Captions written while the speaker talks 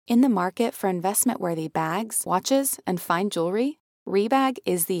In the market for investment-worthy bags, watches, and fine jewelry, Rebag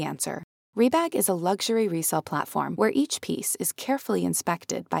is the answer. Rebag is a luxury resale platform where each piece is carefully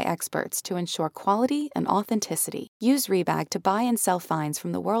inspected by experts to ensure quality and authenticity. Use Rebag to buy and sell finds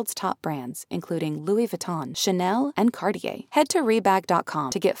from the world's top brands, including Louis Vuitton, Chanel, and Cartier. Head to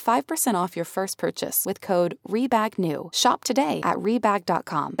Rebag.com to get 5% off your first purchase with code REBAGNEW. Shop today at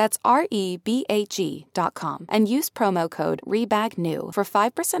Rebag.com. That's REBAG.com. And use promo code REBAGNEW for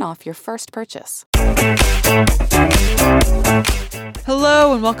 5% off your first purchase.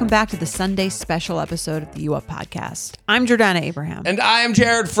 Hello and welcome back to the Sunday special episode of the U Up Podcast. I'm Jordana Abraham. And I am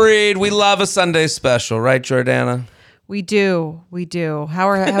Jared Freed. We love a Sunday special, right, Jordana? We do.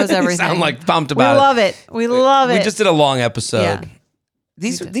 How's everything? You sound like pumped about it. We love it. We just did a long episode. Yeah.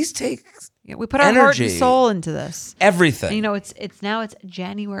 These take we put our heart and soul into this. Everything. And, you know, it's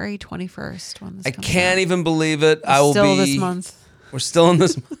January 21st when this I comes can't out. even believe it. This month. We're still in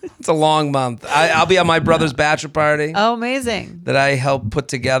this. It's a long month. I'll be at my brother's bachelor party. Oh, amazing. That I helped put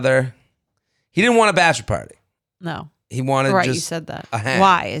together. He didn't want a bachelor party. No. He wanted right, just you said that. a hang.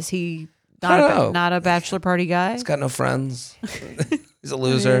 Why? Is he not a bachelor party guy? He's got no friends. He's a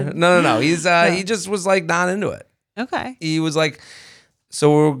loser. No. He's he just was like not into it. Okay. He was like,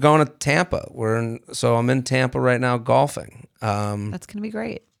 so we're going to Tampa. So I'm in Tampa right now golfing. That's gonna be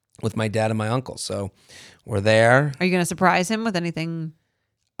great. With my dad and my uncle. So we're there. Are you going to surprise him with anything?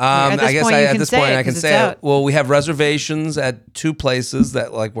 I guess at this point I can say it. Well, we have reservations at two places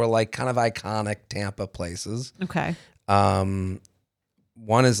that were kind of iconic Tampa places. Okay. One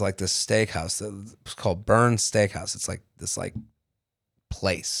is like this steakhouse. It's called Burn Steakhouse. It's like this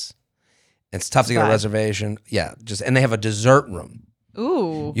place. It's tough to get a reservation. Yeah, and they have a dessert room.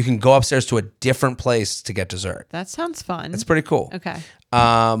 Ooh. You can go upstairs to a different place to get dessert. That sounds fun. It's pretty cool. Okay.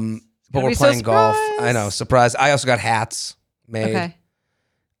 But we're playing golf. I know, surprise. I also got hats made.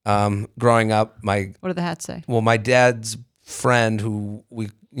 Okay. Growing up, what do the hats say? Well, my dad's friend, who we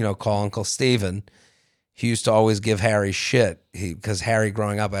call Uncle Steven, he used to always give Harry shit because Harry,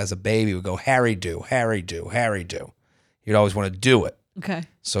 growing up as a baby, would go, Harry do, Harry do, Harry do. He'd always want to do it. Okay.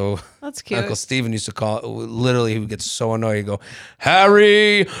 So that's cute. Uncle Steven used to call it, literally, he would get so annoyed. He'd go,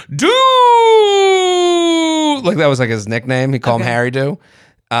 Harry do. Like that was like his nickname. He'd call him Harry do.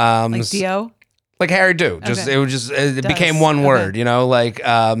 Like Dio? Like Harry do. It became one word,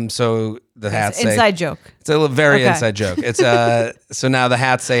 so the hats say. Inside joke. It's a very inside joke. It's so now the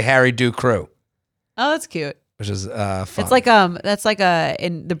hats say Harry do crew. Oh, that's cute. Which is fun. It's like that's like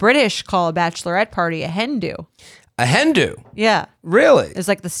in the British call a bachelorette party a hen do. A hen do? Yeah. Really? It's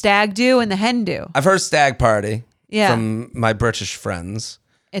like the stag do and the hen do. I've heard stag party from my British friends.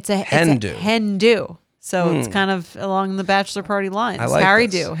 It's a hen do. Hen do. So it's kind of along the bachelor party lines. I like Harry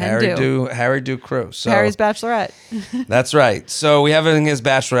this. do, hen do. Harry do crew. So Harry's bachelorette. That's right. So we have his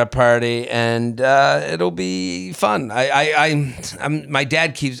bachelorette party, and it'll be fun. My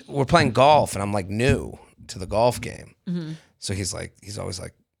dad we're playing golf, and I'm like new to the golf game. Mm-hmm. So he's always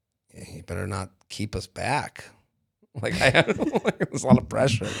like, you better not keep us back. There's a lot of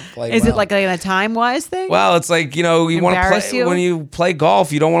pressure to play. Is it like a time-wise thing? Well, it's like, you want to play when you play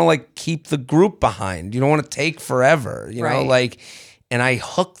golf, you don't want to keep the group behind. You don't want to take forever, know, and I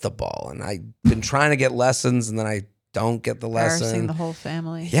hook the ball, and I've been trying to get lessons, and then I don't get the lesson. Embarrassing the whole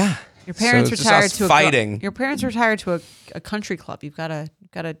family. Yeah. Your parents retired to fighting. Your parents retired to a country club. You've got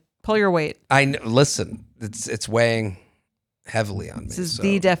to pull your weight. Listen, it's weighing heavily on me. This is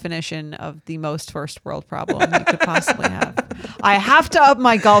the definition of the most first world problem you could possibly have. I have to up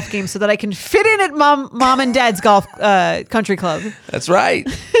my golf game so that I can fit in at mom and dad's golf country club. That's right.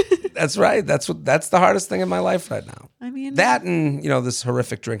 That's right. That's the hardest thing in my life right now. I mean, that and this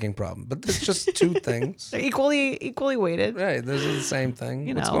horrific drinking problem. But there's just two things. They're equally weighted. Right. Those are the same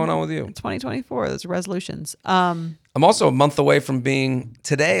thing. What's going on with you? 2024. Those resolutions. I'm also a month away from being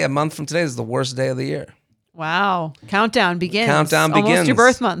today. A month from today is the worst day of the year. Wow. Countdown begins. Almost your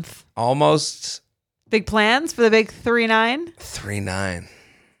birth month. Almost. Big plans for the big 3-9? 3-9.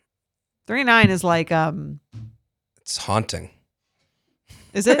 3-9 is like it's haunting.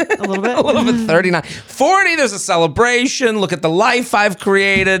 Is it? A little bit? A little bit. 39. 40, there's a celebration. Look at the life I've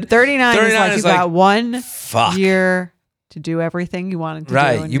created. 39 is like you got 1 fuck. year to do everything you wanted to do.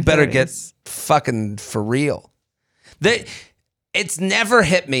 Right. You better 30s. Get fucking for real. It's never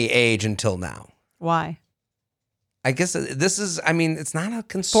hit me age until now. Why? I guess this is, it's not a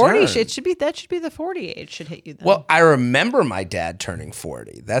concern. 40, that should be the 40 age should hit you then. Well, I remember my dad turning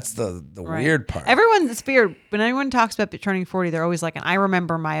 40. That's the weird part. It's weird. When anyone talks about turning 40, they're always like, and I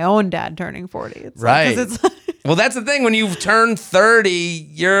remember my own dad turning 40. It's right. It's well, that's the thing. When you turn 30,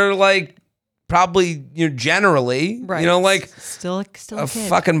 you're probably generally, Right. like still a a kid.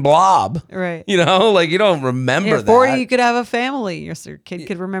 fucking blob. Right. Like you don't remember At 40, that. you could have a family. Your kid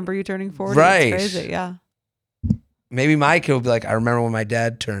could remember you turning 40. Right. It's crazy. Yeah. Maybe my kid would be like, I remember when my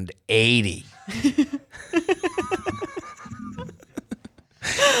dad turned 80.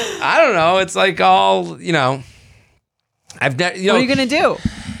 I don't know. It's like all, I've never, What are you gonna do?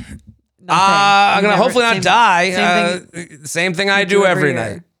 I'm gonna hopefully not die. Same thing. Same thing I do every year.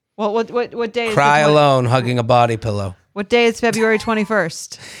 night. Well, what day? Cry is the alone, hugging a body pillow. What day is February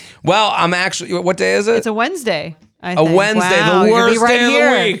 21st? Well, I'm actually. What day is it? It's a Wednesday. I A think. Wednesday, Wow, the you're gonna be worst day of the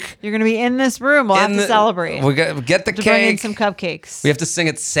here. week. You're gonna be in this room. We'll have to celebrate. We get the to bring in cake. some cupcakes. We have to sing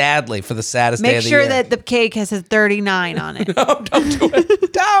it sadly for the saddest day Make of the sure year. that the cake has a 39 on it. No, don't do it.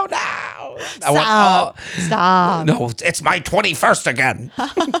 No. Stop. Stop. No, it's my 21st again.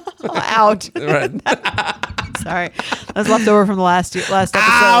 Out. Right. Sorry. That's left over from the last episode.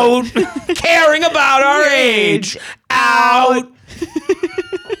 Out. Caring about our age. Out.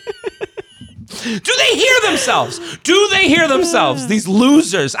 Do they hear themselves? These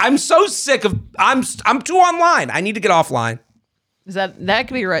losers. I'm so sick of. I'm too online. I need to get offline. Is that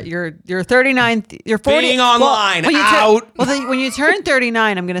could be right? You're 39. You're 40. Being online. Out. When you turn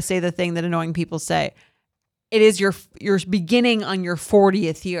 39, I'm going to say the thing that annoying people say. It is your beginning on your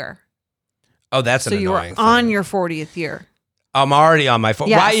 40th year. Oh, that's So an you are annoying thing. on your 40th year. I'm already on my phone.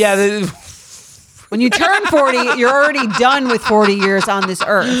 Yes. Why? Yeah. When you turn 40, you're already done with 40 years on this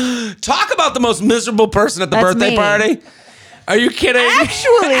earth. Talk about the most miserable person at the That's birthday me. party. Are you kidding?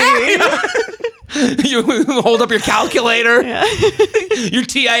 Actually, You hold up your calculator. Your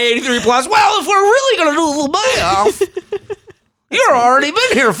TI-83 plus. Well, if we're really going to do the math, you've already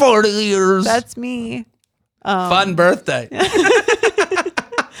been here 40 years. that's me. Fun birthday.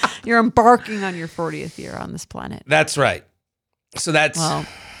 You're embarking on your 40th year on this planet. That's right. So that's Well,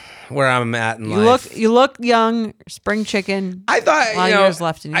 where I'm at in life. you look young, spring chicken. I thought, a lot of years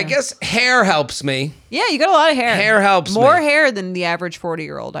left in you. I guess hair helps me. Yeah, you got a lot of hair. Hair helps More me. hair than the average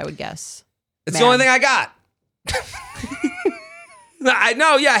 40-year-old, I would guess. It's Man. the only thing I got. I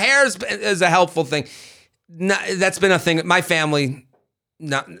know, yeah, hair is a helpful thing. No, that's been a thing. My family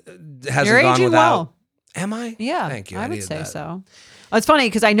hasn't You're gone aging without. well. Am I? Yeah, Thank you. I would needed say that. so. Well, it's funny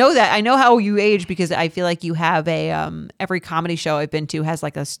because I know that. I know how you age because I feel like you have a every comedy show I've been to has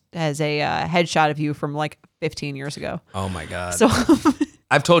a headshot of you from like 15 years ago. Oh my God. So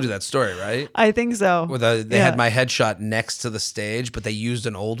I've told you that story, right? I think so. Where they had my headshot next to the stage, but they used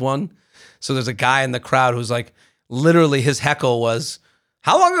an old one. So there's a guy in the crowd who's like, literally his heckle was,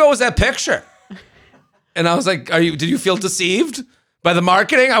 "How long ago was that picture?" And I was like, did you feel deceived by the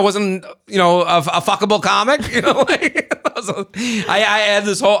marketing? I wasn't, a fuckable comic, I had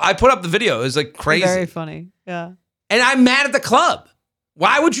this I put up the video. It was like crazy. Very funny. Yeah. And I'm mad at the club.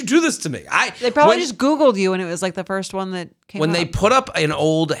 Why would you do this to me? They probably just Googled you and it was like the first one that came when up. they put up an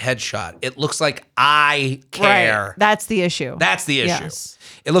old headshot, it looks like I care. Right. That's the issue. That's the issue. Yes.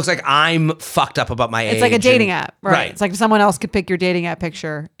 It looks like I'm fucked up about my age. It's like a dating app. Right. Right. It's like if someone else could pick your dating app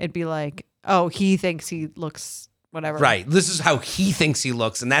picture, it'd be like, oh, he thinks he looks whatever. Right. This is how he thinks he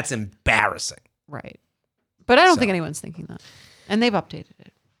looks, and that's embarrassing. Right. But I don't think anyone's thinking that. And they've updated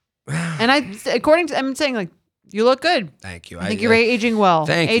it. And I'm saying like, you look good. Thank you. I think you're aging well.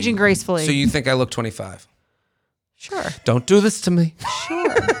 Thank you. Aging gracefully. So you think I look 25? Sure. Don't do this to me.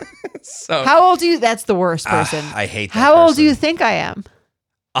 Sure. So How old do you? That's the worst person. I hate that How old do person. you think I am?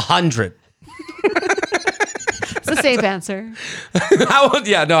 100. It's a safe answer. How old?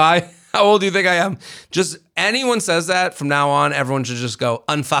 Yeah, no. How old do you think I am? Just anyone says that from now on, everyone should just go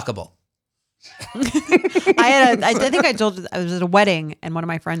unfuckable. I think I told you I was at a wedding and one of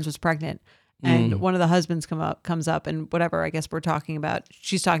my friends was pregnant. And one of the husbands comes up and whatever, I guess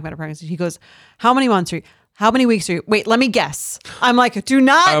she's talking about her pregnancy. He goes, how many months are you? How many weeks are you? Wait, let me guess. I'm like, do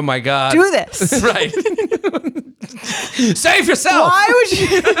not Oh my God. do this. Right. Save yourself. Why would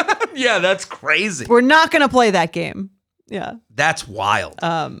you? Yeah, that's crazy. We're not going to play that game. Yeah. That's wild.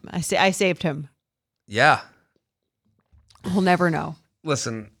 I saved him. Yeah. He'll never know.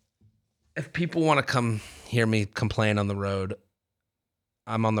 Listen, if people want to come hear me complain on the road,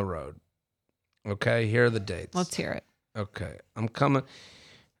 I'm on the road. Okay, here are the dates. Let's hear it. Okay, I'm coming.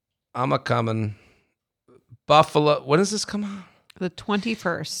 Buffalo. When does this come on? The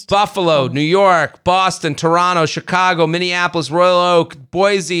 21st. Buffalo, New York, Boston, Toronto, Chicago, Minneapolis, Royal Oak,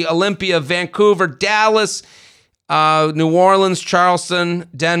 Boise, Olympia, Vancouver, Dallas, New Orleans, Charleston,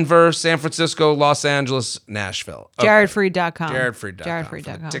 Denver, San Francisco, Los Angeles, Nashville. Okay. JaredFreed.com. JaredFreed.com.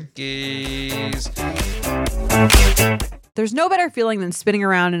 JaredFreed.com. Tickies. There's no better feeling than spinning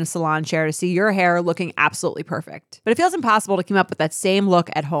around in a salon chair to see your hair looking absolutely perfect. But it feels impossible to keep up with that same look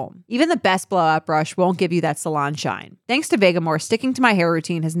at home. Even the best blowout brush won't give you that salon shine. Thanks to Vegamore, sticking to my hair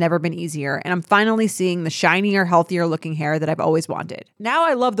routine has never been easier, and I'm finally seeing the shinier, healthier looking hair that I've always wanted. Now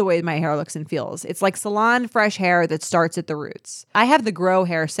I love the way my hair looks and feels. It's like salon fresh hair that starts at the roots. I have the Grow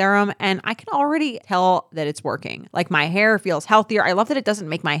Hair Serum, and I can already tell that it's working. Like, my hair feels healthier. I love that it doesn't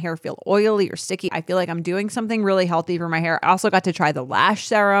make my hair feel oily or sticky. I feel like I'm doing something really healthy for my hair. I also got to try the lash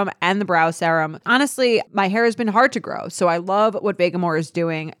serum and the brow serum. Honestly, my hair has been hard to grow, so I love what Vegamore is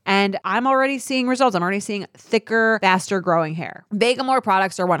doing, and I'm already seeing results. I'm already seeing thicker, faster growing hair. Vegamore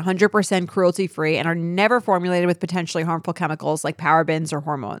products are 100% cruelty-free and are never formulated with potentially harmful chemicals like parabens or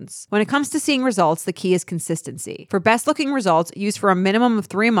hormones. When it comes to seeing results, the key is consistency. For best-looking results, use for a minimum of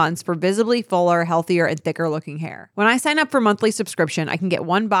 3 months for visibly fuller, healthier, and thicker-looking hair. When I sign up for monthly subscription, I can get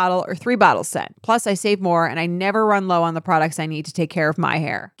 1 bottle or 3 bottles sent. Plus, I save more, and I never run low on the products I need to take care of my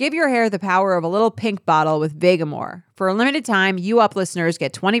hair. Give your hair the power of a little pink bottle with Vegamore. For a limited time, You Up listeners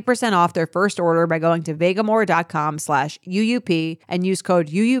get 20% off their first order by going to vegamore.com/UUP and use code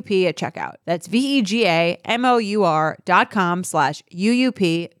UUP at checkout. That's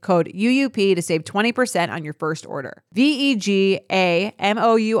vegamore.com/UUP, code UUP to save 20% on your first order.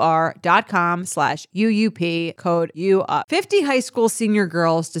 vegamore.com/UUP, code UUP. 50 high school senior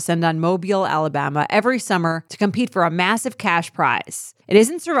girls descend on Mobile, Alabama every summer to compete for a massive cash prize. It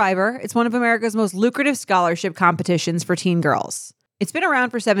isn't Survivor. It's one of America's most lucrative scholarship competitions for teen girls. It's been around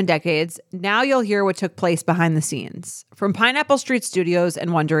for 7 decades. Now you'll hear what took place behind the scenes. From Pineapple Street Studios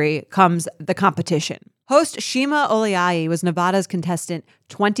and Wondery comes The Competition. Host Shima Oliai was Nevada's contestant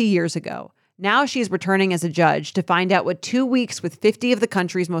 20 years ago. Now she's returning as a judge to find out what 2 weeks with 50 of the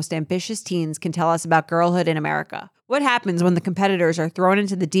country's most ambitious teens can tell us about girlhood in America. What happens when the competitors are thrown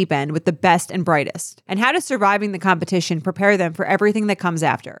into the deep end with the best and brightest? And how does surviving the competition prepare them for everything that comes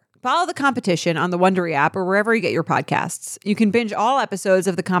after? Follow The Competition on the Wondery app or wherever you get your podcasts. You can binge all episodes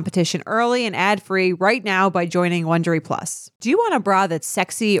of The Competition early and ad-free right now by joining Wondery Plus. Do you want a bra that's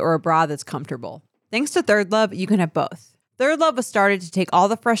sexy or a bra that's comfortable? Thanks to Third Love, you can have both. Third Love was started to take all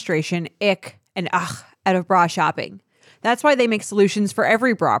the frustration, ick, and ugh out of bra shopping. That's why they make solutions for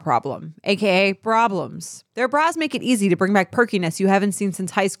every bra problem, aka problems. Their bras make it easy to bring back perkiness you haven't seen since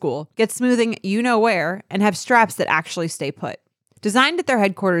high school, get smoothing you know where, and have straps that actually stay put. Designed at their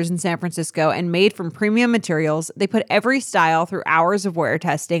headquarters in San Francisco and made from premium materials, they put every style through hours of wear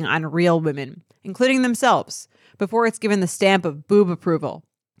testing on real women, including themselves, before it's given the stamp of boob approval.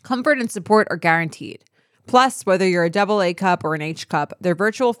 Comfort and support are guaranteed. Plus, whether you're a AA cup or an H cup, their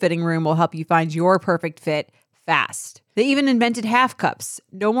virtual fitting room will help you find your perfect fit fast. They even invented half cups.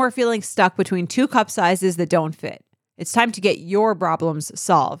 No more feeling stuck between 2 cup sizes that don't fit. It's time to get your problems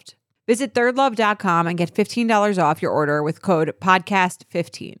solved. Visit thirdlove.com and get $15 off your order with code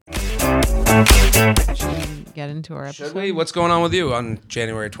podcast15. Should we get into our episode? Should we? What's going on with you on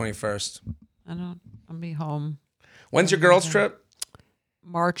January 21st? I'll be home. When's your girls' trip?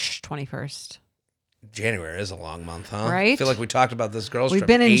 March 21st. January is a long month, huh? Right? I feel like we talked about this girls' We've trip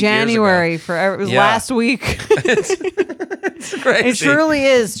been in 8 years ago. January for it was last week. It's crazy. It truly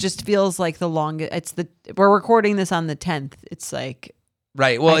is. Just feels like the longest. We're recording this on the 10th. It's like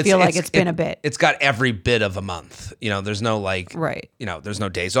right. Well, I feel like it's been a bit. It's got every bit of a month. You know, there's no like right. You know, there's no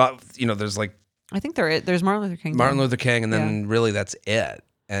days off. You know, there's like I think there's Martin Luther King. Martin Luther King, and then really that's it.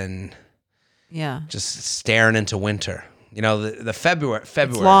 And yeah, just staring into winter. You know, the February.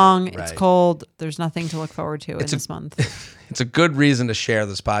 It's long. Right. It's cold. There's nothing to look forward to in this month. It's a good reason to share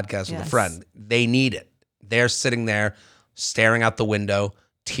this podcast with a Yes. friend. They need it. They're sitting there staring out the window,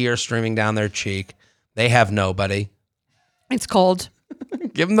 tears streaming down their cheek. They have nobody. It's cold.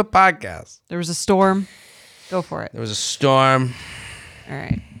 Give them the podcast. There was a storm. Go for it. There was a storm. All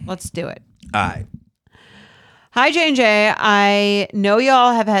right, let's do it. All right. Hi, J&J. I know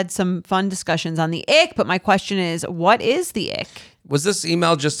y'all have had some fun discussions on the ick, but my question is, what is the ick? Was this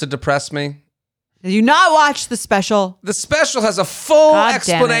email just to depress me? Did you not watch the special? The special has a full God damn it.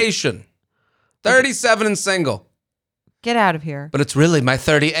 explanation. 37 and single. Get out of here. But it's really my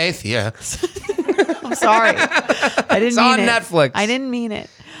 38th year. I'm sorry. I didn't It's mean on it. Netflix. I didn't mean it.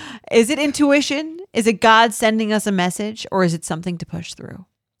 Is it intuition? Is it God sending us a message? Or is it something to push through?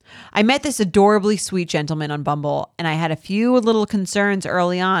 I met this adorably sweet gentleman on Bumble, and I had a few little concerns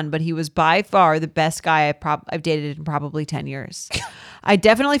early on, but he was by far the best guy I've dated in probably 10 years. I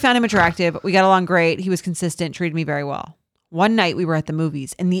definitely found him attractive. We got along great. He was consistent, treated me very well. One night we were at the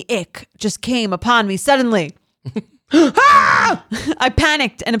movies, and the ick just came upon me suddenly. I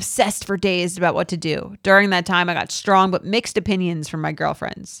panicked and obsessed for days about what to do. During that time, I got strong but mixed opinions from my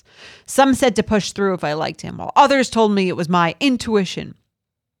girlfriends. Some said to push through if I liked him, while others told me it was my intuition.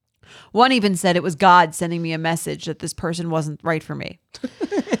 One even said it was God sending me a message that this person wasn't right for me.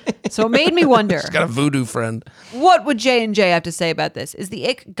 So it made me wonder. She's got a voodoo friend. What would J&J have to say about this? Is the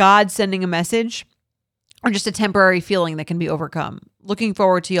ick God sending a message or just a temporary feeling that can be overcome? Looking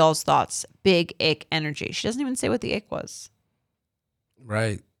forward to y'all's thoughts. Big ick energy. She doesn't even say what the ick was.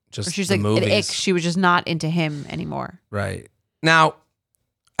 Right. Just Or she's the like, movies. an ick. She was just not into him anymore. Right. Now,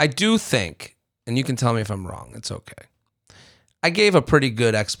 I do think, and you can tell me if I'm wrong, it's okay. I gave a pretty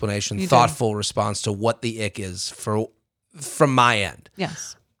good explanation, You did. thoughtful response to what the ick is from my end.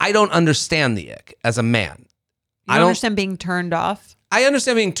 Yes. I don't understand the ick as a man. You don't understand being turned off? I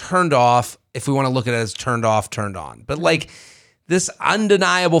understand being turned off if we want to look at it as turned off, turned on. But like this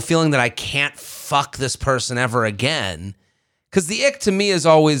undeniable feeling that I can't fuck this person ever again. Because the ick to me is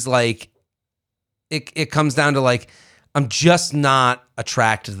always like, it comes down to like, I'm just not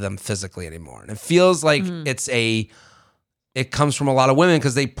attracted to them physically anymore. And it feels like it comes from a lot of women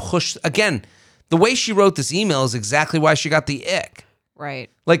because they push, again, the way she wrote this email is exactly why she got the ick. Right.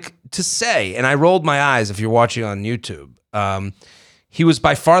 Like to say, and I rolled my eyes if you're watching on YouTube, he was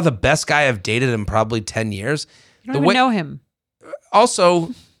by far the best guy I've dated in probably 10 years. You don't even know him.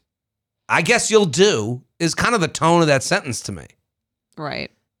 Also, I guess you'll do is kind of the tone of that sentence to me.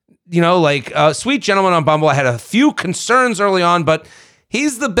 Right. You know, like Sweet Gentleman on Bumble, I had a few concerns early on, but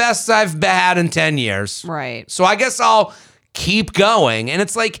he's the best I've had in 10 years. Right. So I guess I'll keep going. And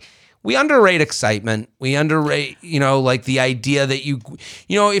it's like, we underrate excitement. We underrate, like the idea that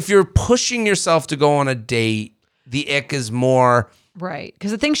if you're pushing yourself to go on a date, the ick is more. Right. Because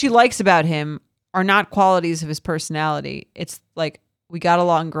the things she likes about him are not qualities of his personality. It's like, we got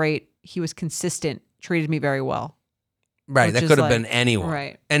along great. He was consistent, treated me very well. Right. That could have been anyone.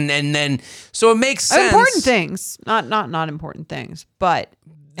 Right. And then, so it makes sense. Important things. Not important things, but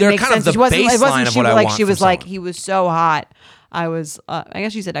they're it makes kind sense. of the baseline of what I want She was from like, someone. he was so hot. I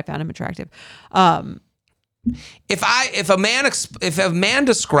guess you said I found him attractive. If a man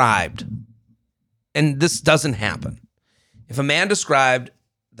described, and this doesn't happen, if a man described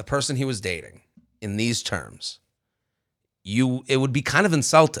the person he was dating in these terms, it would be kind of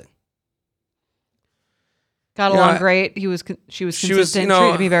insulting. Got along great. She was consistent,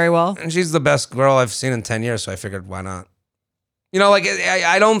 treated me very well. And she's the best girl I've seen in 10 years, so I figured, why not?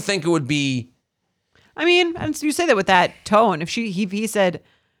 I don't think it would be. I mean, and you say that with that tone. If he said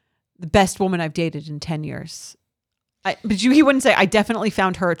the best woman I've dated in 10 years, he wouldn't say I definitely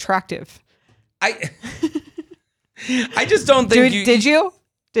found her attractive. I just don't think Did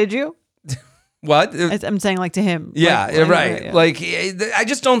you? What? I'm saying like to him. Yeah, right. Yeah. Like, I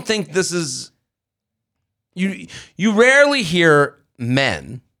just don't think this is. You rarely hear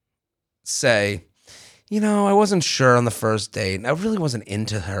men say, I wasn't sure on the first date. I really wasn't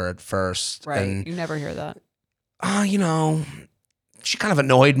into her at first. Right. And, you never hear that. She kind of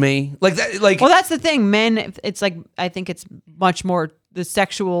annoyed me. Like that. Like, well, that's the thing. Men, it's like, I think it's much more, the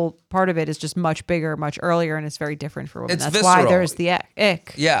sexual part of it is just much bigger, much earlier, and it's very different for women. It's that's visceral. why there's the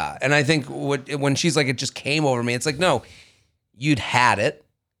ick. Yeah. And I think when she's like, it just came over me, it's like, no, you'd had it.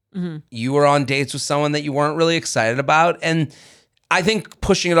 Mm-hmm. You were on dates with someone that you weren't really excited about. And I think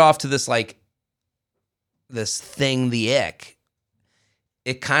pushing it off to this, like, this thing, the ick,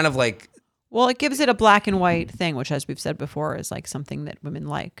 it kind of like. Well, it gives it a black and white thing, which, as we've said before, is like something that women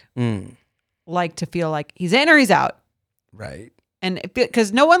like. Like to feel like he's in or he's out. Right. And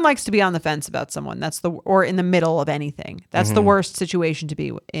because no one likes to be on the fence about someone, or in the middle of anything. That's the worst situation to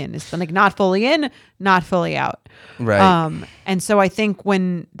be in. It's like not fully in, not fully out. Right. And so I think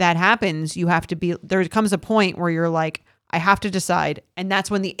when that happens, there comes a point where you're like, I have to decide. And that's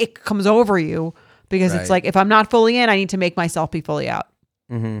when the ick comes over you, because it's like, if I'm not fully in, I need to make myself be fully out.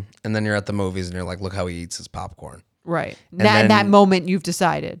 Mm-hmm. And then you're at the movies and you're like, look how he eats his popcorn. Right. That moment you've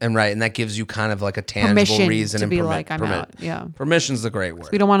decided. And that gives you kind of like a tangible Permission reason to and be like, I'm out. Yeah. Permission's the great word.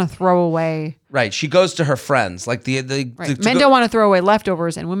 We don't want to throw away. Right. She goes to her friends. Like Men don't want to throw away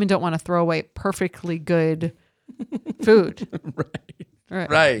leftovers, and women don't want to throw away perfectly good food.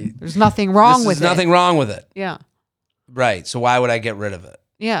 Right. There's nothing wrong with it. There's nothing wrong with it. Yeah. Right. So why would I get rid of it?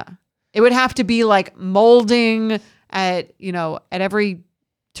 Yeah. It would have to be like molding at every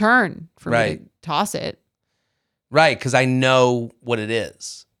turn for me to toss it. Right, because I know what it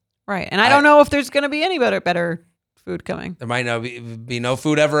is. Right, and I don't know if there's going to be any better food coming. There might not be no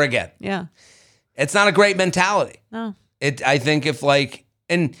food ever again. Yeah. It's not a great mentality. No. I think if like,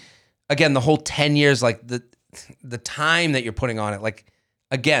 and again, the whole 10 years, like the time that you're putting on it, like,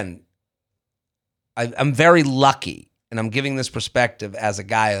 again, I'm very lucky, and I'm giving this perspective as a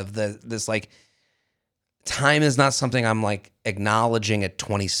guy of this like time is not something I'm like acknowledging at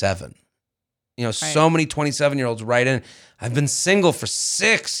 27. You know, so many 27-year-olds write in, I've been single for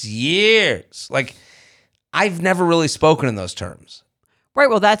 6 years. Like, I've never really spoken in those terms. Right.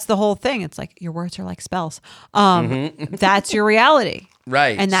 Well, that's the whole thing. It's like your words are like spells. That's your reality.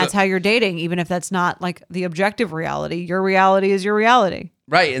 Right. And that's how you're dating, even if that's not like the objective reality. Your reality is your reality.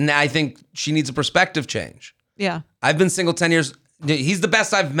 Right. And I think she needs a perspective change. Yeah. I've been single 10 years. He's the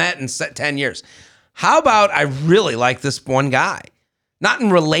best I've met in 10 years. How about I really like this one guy? Not in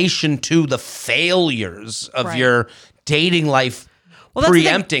relation to the failures of your dating life. Well,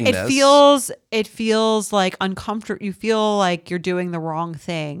 preempting this. It feels like uncomfortable. You feel like you're doing the wrong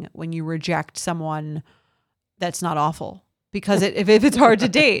thing when you reject someone that's not awful. Because if it's hard to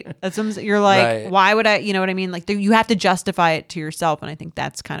date, you're like, why would I? You know what I mean? Like you have to justify it to yourself, and I think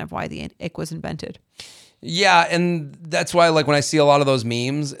that's kind of why the ick was invented. Yeah, and that's why, like, when I see a lot of those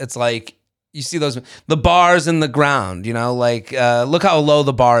memes, it's like you see the bars in the ground. You know, like look how low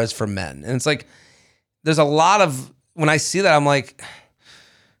the bar is for men, and it's like there's a lot of when I see that, I'm like.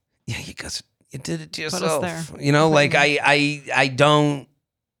 Yeah, you did it to yourself. You know, like I don't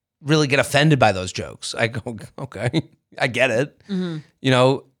really get offended by those jokes. I go, okay, I get it. Mm-hmm. You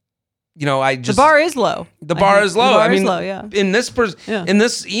know, I just the bar is low. The bar is low. Is low, yeah. In this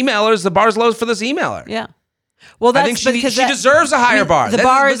emailer's, the bar's low for this emailer. Yeah. Well, I think she deserves a higher bar. The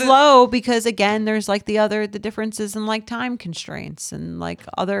bar is low because again, there's like the differences in like time constraints and like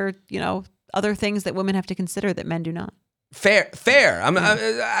other things that women have to consider that men do not. Fair. I'm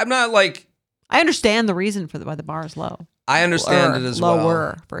not like. I understand the reason why the bar is low. I understand it as well.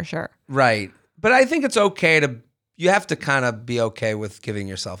 Lower for sure. Right, but I think it's okay you have to kind of be okay with giving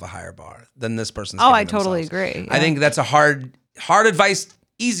yourself a higher bar than this person's. Oh, I totally agree. Yeah. I think that's a hard advice,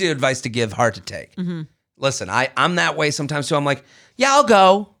 easy advice to give, hard to take. Mm-hmm. Listen, I'm that way sometimes too. I'm like, yeah, I'll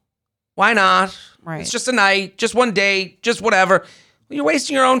go. Why not? Right. It's just a night, just one date, just whatever. Well, you're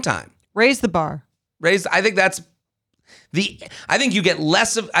wasting your own time. Raise the bar. I think that's. I think you get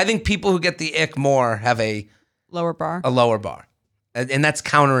less of. I think people who get the ick more have a lower bar. And that's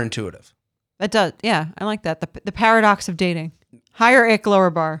counterintuitive. That does, yeah. I like that. The paradox of dating: higher ick, lower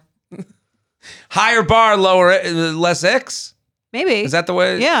bar. Higher bar, less icks. Maybe is that the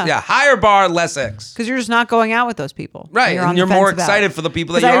way? Yeah, yeah. Higher bar, less icks. Because you're just not going out with those people, right? And you're more excited for the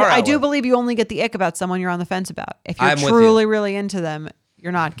people that you are. I do believe you only get the ick about someone you're on the fence about. If you're truly, really into them,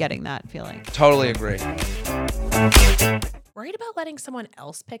 you're not getting that feeling. Totally agree. Worried about letting someone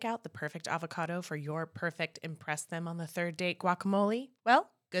else pick out the perfect avocado for your perfect impress them on the third date guacamole? Well,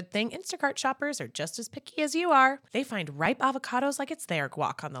 good thing Instacart shoppers are just as picky as you are. They find ripe avocados like it's their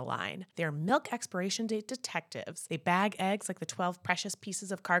guac on the line. They're milk expiration date detectives. They bag eggs like the 12 precious pieces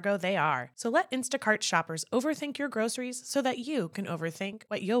of cargo they are. So let Instacart shoppers overthink your groceries so that you can overthink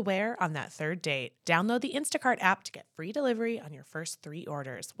what you'll wear on that third date. Download the Instacart app to get free delivery on your first 3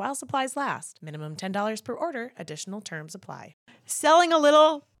 orders while supplies last. Minimum $10 per order. Additional terms apply. Selling a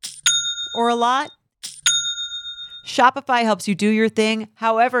little or a lot? Shopify helps you do your thing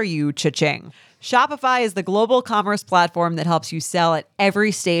however you cha-ching. Shopify is the global commerce platform that helps you sell at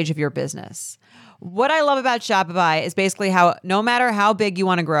every stage of your business. What I love about Shopify is basically how no matter how big you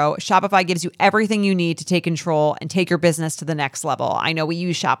want to grow, Shopify gives you everything you need to take control and take your business to the next level. I know we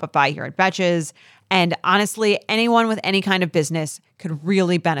use Shopify here at Betches, and honestly, anyone with any kind of business could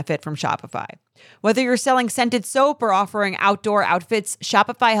really benefit from Shopify. Whether you're selling scented soap or offering outdoor outfits,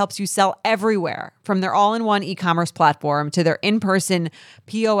 Shopify helps you sell everywhere, from their all-in-one e-commerce platform to their in-person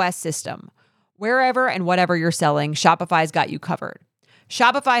POS system. Wherever and whatever you're selling, Shopify's got you covered.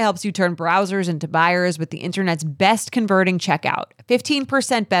 Shopify helps you turn browsers into buyers with the internet's best converting checkout,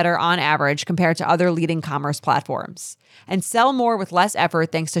 15% better on average compared to other leading commerce platforms. And sell more with less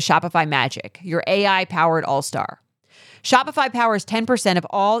effort thanks to Shopify Magic, your AI-powered all-star. Shopify powers 10% of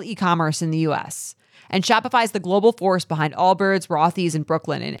all e-commerce in the U.S., and Shopify is the global force behind Allbirds, Rothy's, and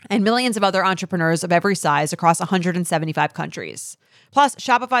Brooklinen, and millions of other entrepreneurs of every size across 175 countries. Plus,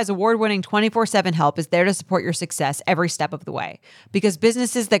 Shopify's award-winning 24/7 help is there to support your success every step of the way, because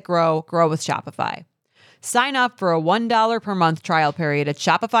businesses that grow, grow with Shopify. Sign up for a $1 per month trial period at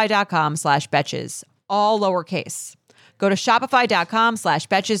shopify.com/betches, all lowercase. Go to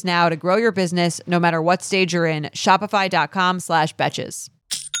shopify.com/betches now to grow your business no matter what stage you're in. Shopify.com/betches.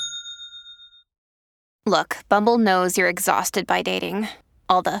 Look, Bumble knows you're exhausted by dating.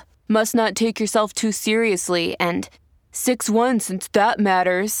 All the must not take yourself too seriously and 6'1" since that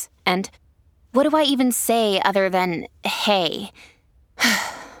matters. And what do I even say other than hey?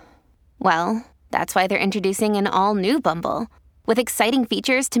 Well, that's why they're introducing an all-new Bumble. With exciting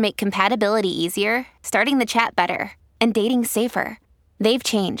features to make compatibility easier, starting the chat better, and dating safer. They've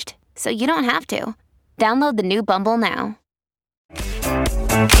changed, so you don't have to. Download the new Bumble now. All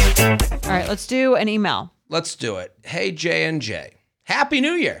right, let's do an email. Let's do it. Hey, J&J. Happy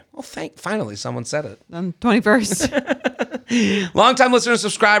New Year. Well, finally someone said it. On 21st. Longtime listener and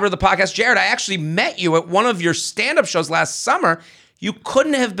subscriber of the podcast. Jared, I actually met you at one of your stand-up shows last summer. You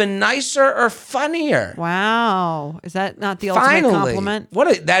couldn't have been nicer or funnier. Wow. Is that not the ultimate compliment?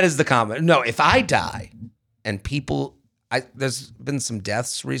 That is the compliment. No, if I die and people, there's been some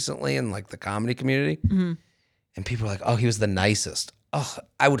deaths recently in like the comedy community, and people are like, oh, he was the nicest. Oh,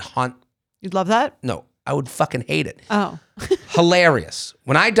 I would haunt. You'd love that? No, I would fucking hate it. Oh. Hilarious.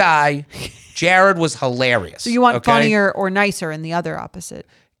 When I die, Jared was hilarious. So you want funnier or nicer in the other opposite.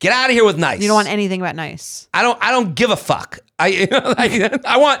 Get out of here with nice. You don't want anything but nice. I don't give a fuck.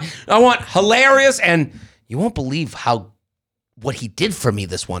 I want hilarious, and you won't believe what he did for me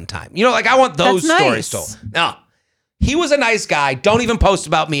this one time. You know, like I want those stories told. No. He was a nice guy. Don't even post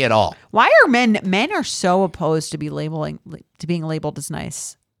about me at all. Why are men are so opposed to being labeled as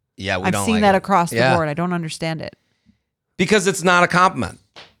nice? Yeah, I've seen that across the board. I don't understand it. Because it's not a compliment.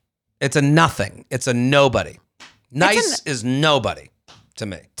 It's a nothing. It's a nobody. Nice is nobody to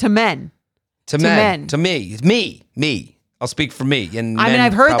me. To men. To men. To me. Me. I'll speak for me. And I mean,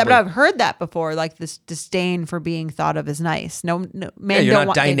 I've heard that, but I've heard that before, like this disdain for being thought of as nice. No men you're don't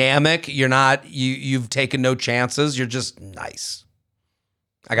not dynamic. You're not, you've taken no chances. You're just nice.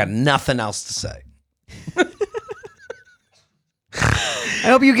 I got nothing else to say. I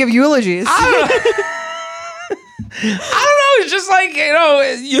hope you give eulogies. I don't know. It's just like,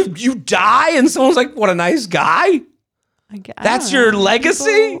 you die and someone's like, what a nice guy. That's your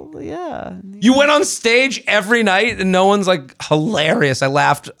legacy? People, yeah. You went on stage every night and no one's like, hilarious. I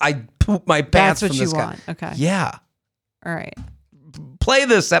laughed. I pooped my pants That's from what this you guy. want. Okay. Yeah. All right. Play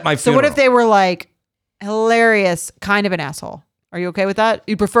this at my So funeral. what if they were like, hilarious, kind of an asshole? Are you okay with that?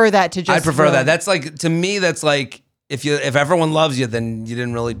 You prefer that to just... I prefer that. That's like, to me, that's like, if everyone loves you, then you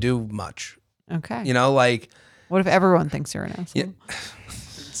didn't really do much. Okay. You know, like... What if everyone thinks you're an asshole? Yeah,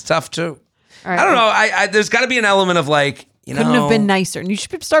 it's tough too. All right. I don't know. I there's got to be an element of like, couldn't have been nicer. And you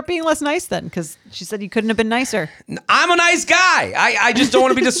should start being less nice then, because she said you couldn't have been nicer. I'm a nice guy. I just don't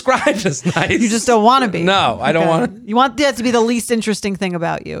want to be described as nice. You just don't want to be. No, I don't want to. You want that to be the least interesting thing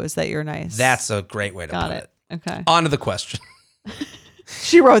about you is that you're nice. That's a great way to Got put it. Okay. On to the question.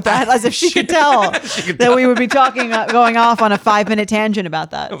 She wrote that as if she could tell that we would be going off on a 5-minute tangent about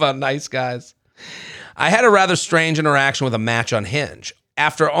that. About nice guys. I had a rather strange interaction with a match on Hinge.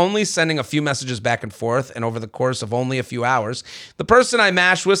 After only sending a few messages back and forth, and over the course of only a few hours, the person I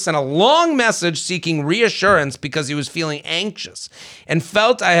matched with sent a long message seeking reassurance because he was feeling anxious and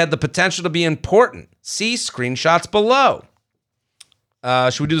felt I had the potential to be important. See screenshots below.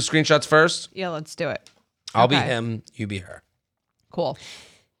 Should we do the screenshots first? Yeah, let's do it. I'll be him, you be her. Cool.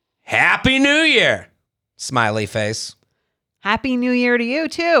 Happy New Year! Smiley face. Happy New Year to you,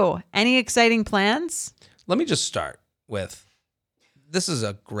 too. Any exciting plans? Let me just start with, this is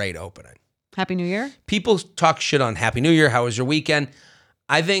a great opening. Happy New Year? People talk shit on Happy New Year. How was your weekend?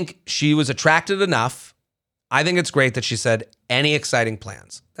 I think she was attracted enough. I think it's great that she said, any exciting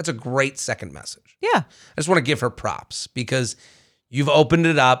plans? That's a great second message. Yeah. I just want to give her props because you've opened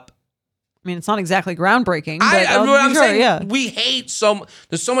it up. I mean, it's not exactly groundbreaking. But I'm sure, saying, yeah. we hate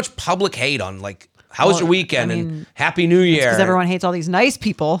there's so much public hate on like, how was your weekend and Happy New Year? Because everyone hates all these nice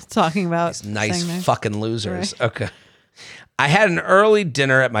people talking about these nice fucking losers. Right. Okay. I had an early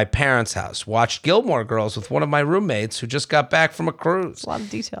dinner at my parents' house, watched Gilmore Girls with one of my roommates who just got back from a cruise. A lot of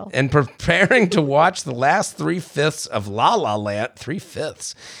detail. And preparing to watch the last 3/5 of La La Land,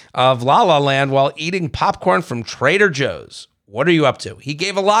 3/5 of La La Land while eating popcorn from Trader Joe's. What are you up to? He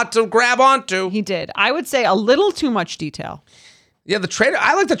gave a lot to grab onto. He did. I would say a little too much detail. Yeah,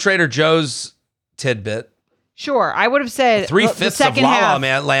 I like the Trader Joe's tidbit. Sure, I would have said 3/5 of La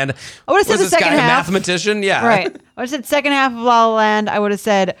La Land. I would have said the second half. A mathematician? Yeah. Right. I would have said second half of La La Land. I would have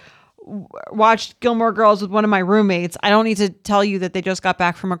said watched Gilmore Girls with one of my roommates. I don't need to tell you that they just got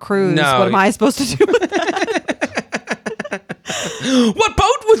back from a cruise. No. What am I supposed to do with that? What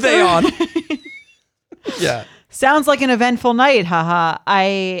boat were they on? Yeah. Sounds like an eventful night, haha.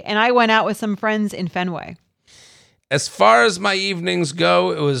 I went out with some friends in Fenway. As far as my evenings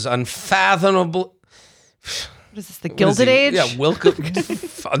go, it was unfathomable. What is this, the Gilded Age? Yeah, what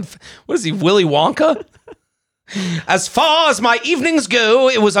is he, Willy Wonka? As far as my evenings go,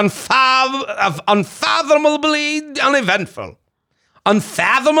 it was unfathomably uneventful.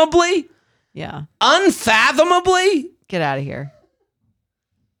 Unfathomably? Yeah. Unfathomably? Get out of here.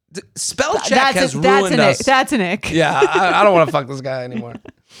 Spell check has ruined us. That's an ick. Yeah, I don't want to fuck this guy anymore.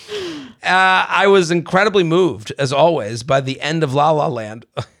 I was incredibly moved, as always, by the end of La La Land,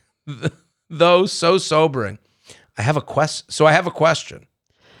 though so sobering. I have a question.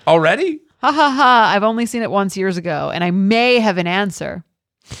 Already? Ha ha ha. I've only seen it once years ago, and I may have an answer.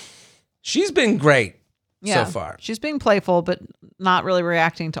 She's been great so far. She's being playful, but not really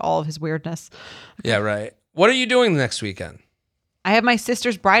reacting to all of his weirdness. Yeah, right. What are you doing next weekend? I have my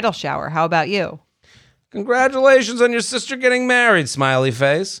sister's bridal shower. How about you? Congratulations on your sister getting married, smiley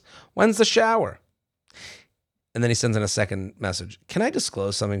face. When's the shower? And then he sends in a second message. Can I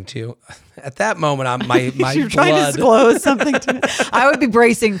disclose something to you? At that moment, my You're blood. trying to disclose something to me. I would be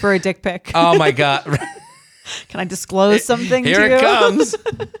bracing for a dick pic. Oh my God. Can I disclose something Here to you? it comes.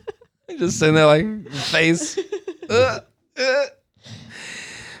 Just sitting there like face.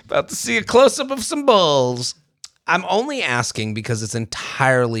 About to see a close-up of some balls. I'm only asking because it's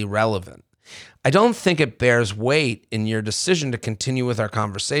entirely relevant. I don't think it bears weight in your decision to continue with our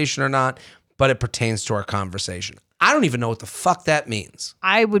conversation or not, but it pertains to our conversation. I don't even know what the fuck that means.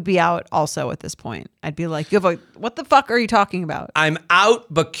 I would be out also at this point. I'd be like, what the fuck are you talking about? I'm out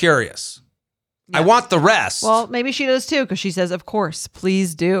but curious. I Yes. want the rest. Well, maybe she does too, because she says, of course,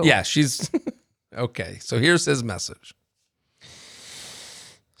 please do. Yeah, she's... Okay, so here's his message.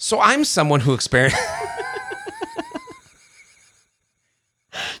 So I'm someone who experienced...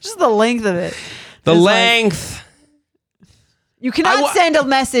 Just the length of it. The It's like, length... you cannot send a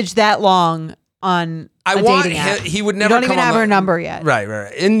message that long on a dating app. He would never You don't come even on have the- her number yet. Right.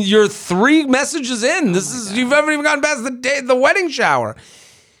 And you're 3 messages in. You haven't even gotten past the wedding shower.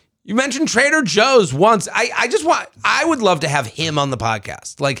 You mentioned Trader Joe's once. I would love to have him on the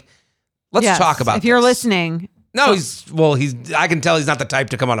podcast. Like, let's Yes, talk about if you're this. listening. No, I can tell he's not the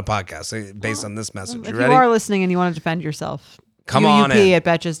type to come on a podcast based on this message. If You ready? you are listening and you want to defend yourself, Come on in. at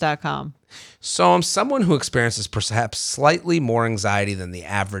betches.com. So I'm someone who experiences perhaps slightly more anxiety than the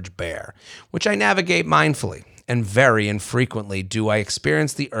average bear, which I navigate mindfully, and very infrequently do I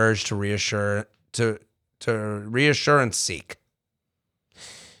experience the urge to reassure and seek.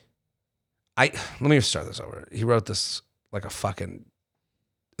 Let me start this over. He wrote this like a fucking.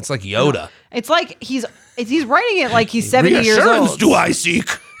 It's like Yoda. It's like he's writing it like he's 70 years Reassurance old. do I seek?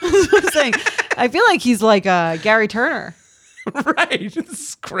 I'm saying, I feel like he's like Gary Turner. Right. This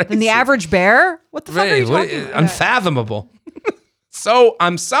is crazy. And the average bear? What the fuck are you Right, talking about? unfathomable. So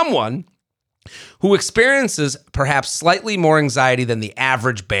I'm someone who experiences perhaps slightly more anxiety than the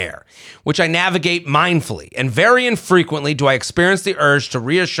average bear, which I navigate mindfully, and very infrequently do I experience the urge to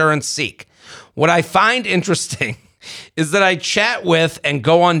reassure and seek. What I find interesting is that I chat with and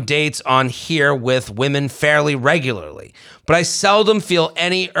go on dates on here with women fairly regularly, but I seldom feel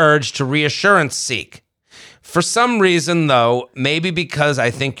any urge to reassure and seek. For some reason, though, maybe because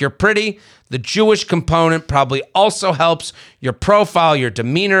I think you're pretty, the Jewish component probably also helps. Your profile, your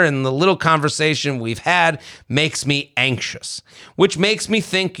demeanor, and the little conversation we've had makes me anxious, which makes me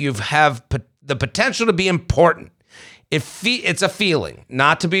think you have the potential to be important. It's a feeling,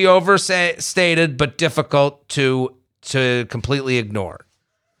 not to be overstated, but difficult to completely ignore.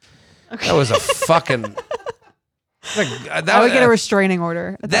 Okay. That was a fucking... I would get a restraining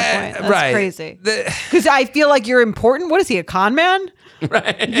order at that point. That's right. crazy. Because I feel like you're important. What is he, a con man?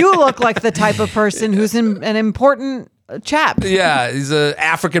 Right. You look like the type of person who's an important chap. Yeah, he's an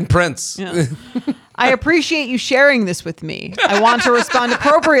African prince. Yeah. I appreciate you sharing this with me. I want to respond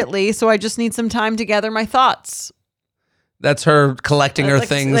appropriately, so I just need some time to gather my thoughts. That's her collecting her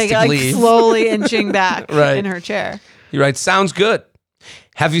things to leave. Slowly inching back Right. in her chair. He writes, sounds good.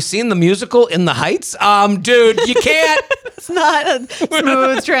 Have you seen the musical In the Heights? Dude, you can't. It's not a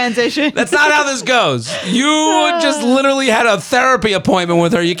smooth transition. That's not how this goes. You just literally had a therapy appointment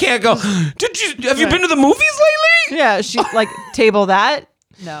with her. You can't go, have you been to the movies lately? Yeah, she like table that.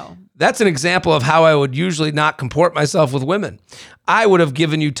 No. That's an example of how I would usually not comport myself with women. I would have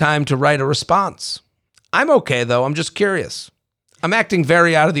given you time to write a response. I'm okay, though. I'm just curious. I'm acting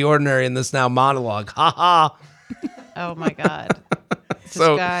very out of the ordinary in this now monologue. Ha ha. Oh my God. This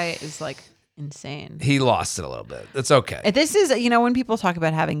So- guy is like insane. He lost it a little bit. It's okay. This is, when people talk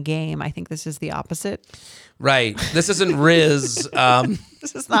about having game, I think this is the opposite. Right. This isn't Riz.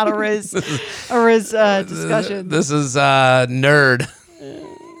 This is not a Riz discussion. This is nerd.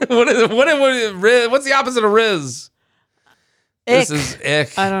 What's the opposite of Riz? Ick. This is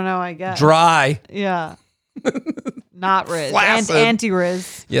ick. I don't know, I guess. Dry. Yeah. Not Riz. Flaccid.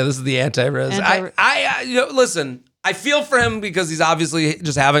 Anti-Riz. Yeah, this is the anti-Riz. Listen, I feel for him because he's obviously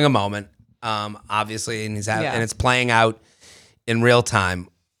just having a moment. Obviously, and and it's playing out in real time.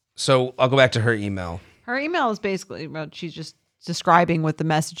 So I'll go back to her email. Her email is basically, she just describing what the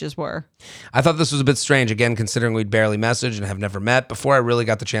messages were. I thought this was a bit strange, again, considering we'd barely messaged and have never met. Before I really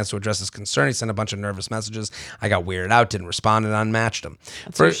got the chance to address his concern, he sent a bunch of nervous messages. I got weirded out, didn't respond, and unmatched him.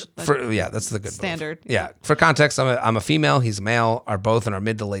 That's the good standard. Move. Yeah. For context, I'm a female, he's a male, are both in our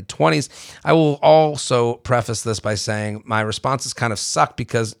mid to late 20s. I will also preface this by saying my responses kind of suck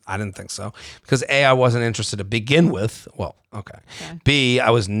because I didn't think so. Because A, I wasn't interested to begin with. Well, okay. B,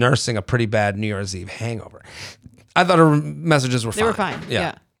 I was nursing a pretty bad New Year's Eve hangover. I thought her messages were fine. They were fine.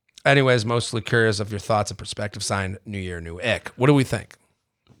 Yeah. Anyways, mostly curious of your thoughts and perspective. Signed, New Year, New Ick. What do we think?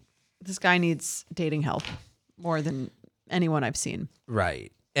 This guy needs dating help more than anyone I've seen.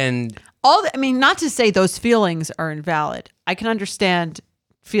 Right. And not to say those feelings are invalid. I can understand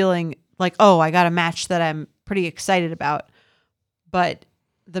feeling like, oh, I got a match that I'm pretty excited about. But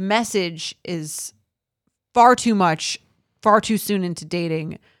the message is far too much, far too soon into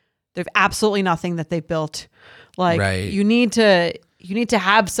dating. There's absolutely nothing that they've built. Like you need to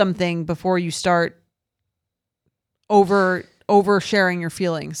have something before you start oversharing your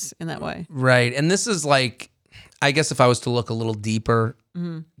feelings in that way. Right. And this is like, I guess if I was to look a little deeper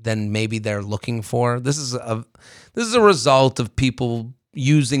than maybe they're looking for, this is a result of people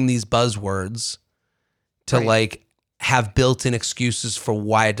using these buzzwords to like have built-in excuses for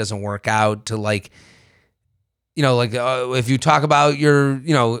why it doesn't work out, to like, if you talk about your,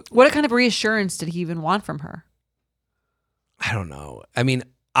 what kind of reassurance did he even want from her? I don't know. I mean,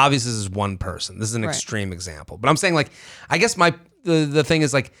 obviously this is one person. This is an extreme example. But I'm saying like, I guess the thing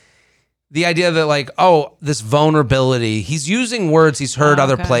is like the idea that like, oh, this vulnerability, he's using words he's heard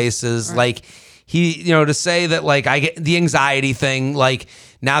other places. Right. Like he, to say that like I get the anxiety thing, like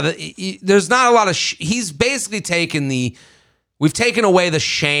now that there's not a lot of, he's basically we've taken away the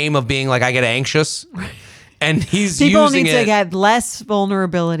shame of being like, I get anxious. And people need to get less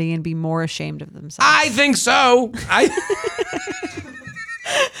vulnerability and be more ashamed of themselves. I think so.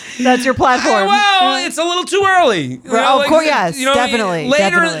 That's your platform. It's a little too early. Of course, yes, definitely.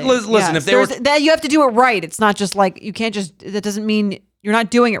 Later, definitely. Listen, yes. if that you have to do it right. It's not just like you can't just. That doesn't mean you're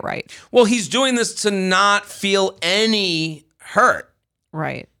not doing it right. Well, he's doing this to not feel any hurt.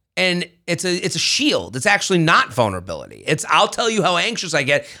 Right. And it's a shield. It's actually not vulnerability. It's I'll tell you how anxious I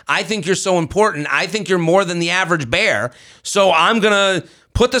get. I think you're so important. I think you're more than the average bear. So I'm gonna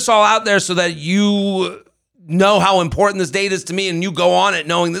put this all out there so that you know how important this date is to me, and you go on it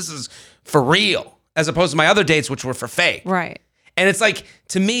knowing this is for real, as opposed to my other dates, which were for fake. Right. And it's like,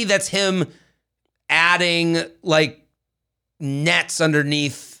 to me, that's him adding like nets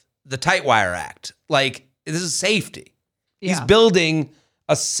underneath the tight wire act. Like, this is safety. Yeah. He's building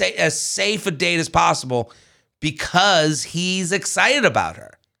as safe a date as possible because he's excited about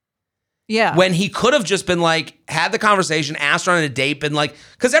her. Yeah. When he could have just been like, had the conversation, asked her on a date, been like,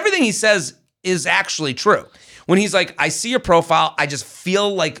 because everything he says is actually true. When he's like, I see your profile, I just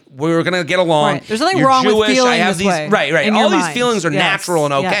feel like we're gonna get along. Right. There's nothing wrong with feeling this way. Right. All these feelings are natural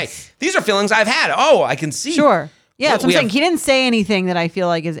and okay. Yes. These are feelings I've had. Oh, I can see. Sure. Yeah, that's what I'm saying. He didn't say anything that I feel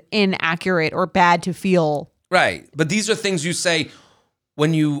like is inaccurate or bad to feel. Right. But these are things you say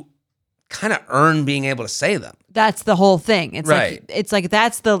when you kind of earn being able to say them. That's the whole thing. It's right. like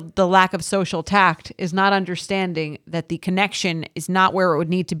that's the lack of social tact, is not understanding that the connection is not where it would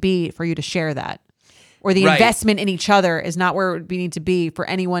need to be for you to share that. Or the investment in each other is not where it would need to be for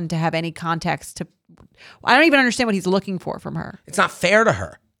anyone to have any context to. I don't even understand what he's looking for from her. It's not fair to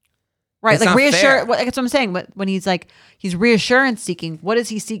her. Right. It's like reassure. That's what I'm saying. But when he's like, he's reassurance seeking, what is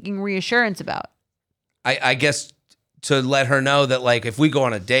he seeking reassurance about? I guess to let her know that, like, if we go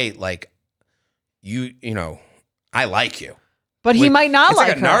on a date, like, you know, I like you. But he might not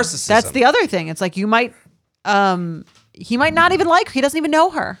like her. Narcissism. That's the other thing. It's like he might not even like her. He doesn't even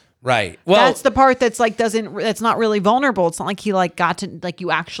know her. Right. Well, that's the part that's like that's not really vulnerable. It's not like he like got to like, you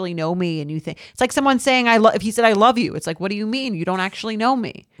actually know me and you think it's like someone saying if he said I love you, it's like, what do you mean? You don't actually know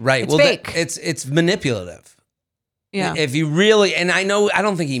me. Right. It's fake. It's manipulative. Yeah. If you really, and I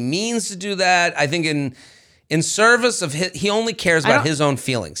don't think he means to do that. I think in service of he only cares about his own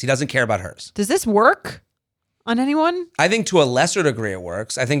feelings. He doesn't care about hers. Does this work on anyone? I think to a lesser degree it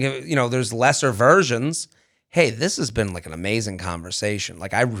works. I think, there's lesser versions. Hey, this has been like an amazing conversation.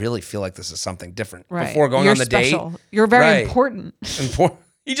 Like, I really feel like this is something different. Right. Before going on the special. date. You're very important.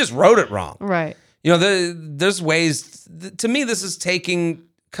 He just wrote it wrong. Right. There's ways, to me, this is taking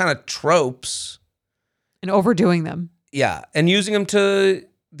kind of tropes. And overdoing them. Yeah. And using them to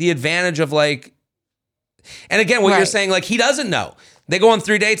the advantage of like, and again, what you're saying, like, he doesn't know. They go on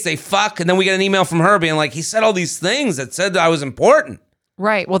 3 dates, they fuck, and then we get an email from her being like, he said all these things that said that I was important.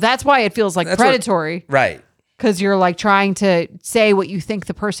 Right. Well, that's why it feels like predatory. Right. Because you're like trying to say what you think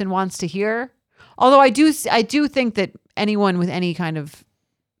the person wants to hear. Although I do think that anyone with any kind of,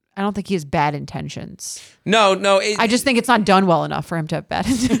 I don't think he has bad intentions. No. I just think it's not done well enough for him to have bad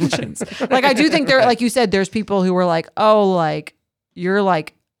intentions. Like, I do think there, like you said, there's people who were like, oh, like, you're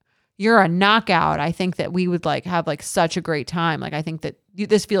a knockout. I think that we would like have like such a great time. Like, I think that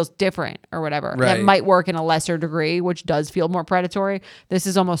this feels different or whatever. Right. That might work in a lesser degree, which does feel more predatory. This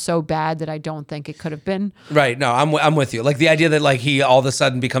is almost so bad that I don't think it could have been. Right. No, I'm with you. Like the idea that like he all of a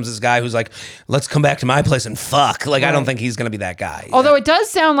sudden becomes this guy who's like, let's come back to my place and fuck. Like, I don't think he's going to be that guy. Although it does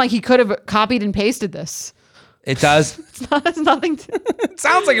sound like he could have copied and pasted this. It does. It's nothing to... It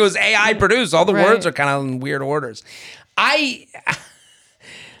sounds like it was AI produced. All the Right. words are kind of in weird orders. I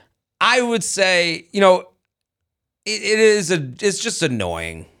would say, you know, it's just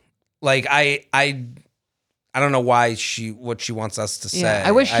annoying. Like I don't know what she wants us to say. Yeah,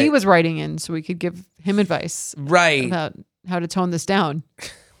 I wish he was writing in so we could give him advice right about how to tone this down.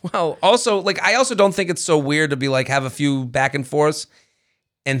 Well, also, like, I also don't think it's so weird to be like, have a few back and forths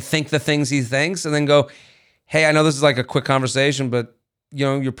and think the things he thinks and then go, hey, I know this is like a quick conversation, but you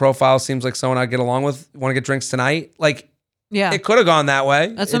know, your profile seems like someone I'd get along with. Want to get drinks tonight? Like, Yeah. it could have gone that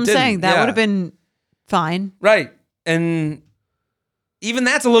way. That's what I'm saying. That would have been fine. right. And even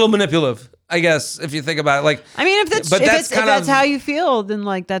that's a little manipulative, I guess, if you think about it. Like, I mean, if that's how you feel, then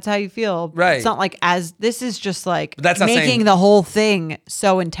like that's how you feel. Right. It's not like this is just like But that's not making saying- the whole thing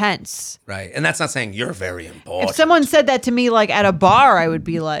so intense. right. And that's not saying you're very important. If someone said that to me like at a bar, I would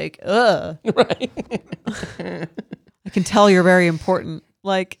be like, ugh. Right. I can tell you're very important.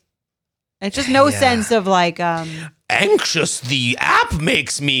 Like, it's just no sense of like Anxious the app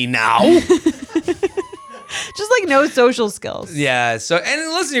makes me now. just like no social skills. Yeah. So,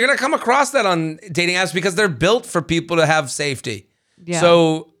 and listen, you're going to come across that on dating apps because they're built for people to have safety. Yeah.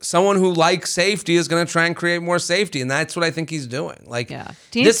 So someone who likes safety is going to try and create more safety. And that's what I think he's doing. Like, Yeah.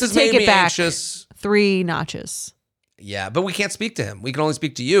 this has made me anxious. 3 notches. Yeah. But we can't speak to him. We can only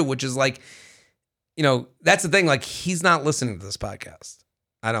speak to you, which is like, you know, that's the thing. Like, he's not listening to this podcast.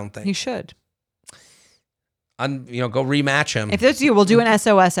 I don't think. He should. You know, go rematch him. If this is you, we'll do an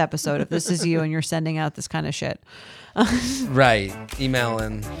SOS episode if this is you and you're sending out this kind of shit. Right. Email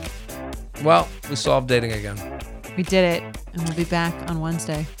in. Well, we solved dating again. We did it, and we'll be back on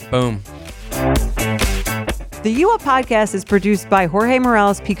Wednesday. Boom. The You Up Podcast is produced by Jorge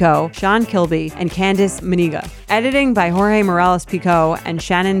Morales-Pico, Sean Kilby, and Candice Maniga. Editing by Jorge Morales-Pico and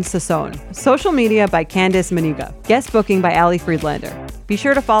Shannon Sassone. Social media by Candice Maniga. Guest booking by Ali Friedlander. Be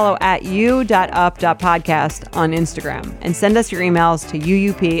sure to follow at u.up.podcast on Instagram and send us your emails to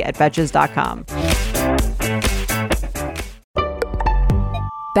uup@betches.com.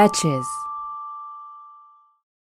 Betches.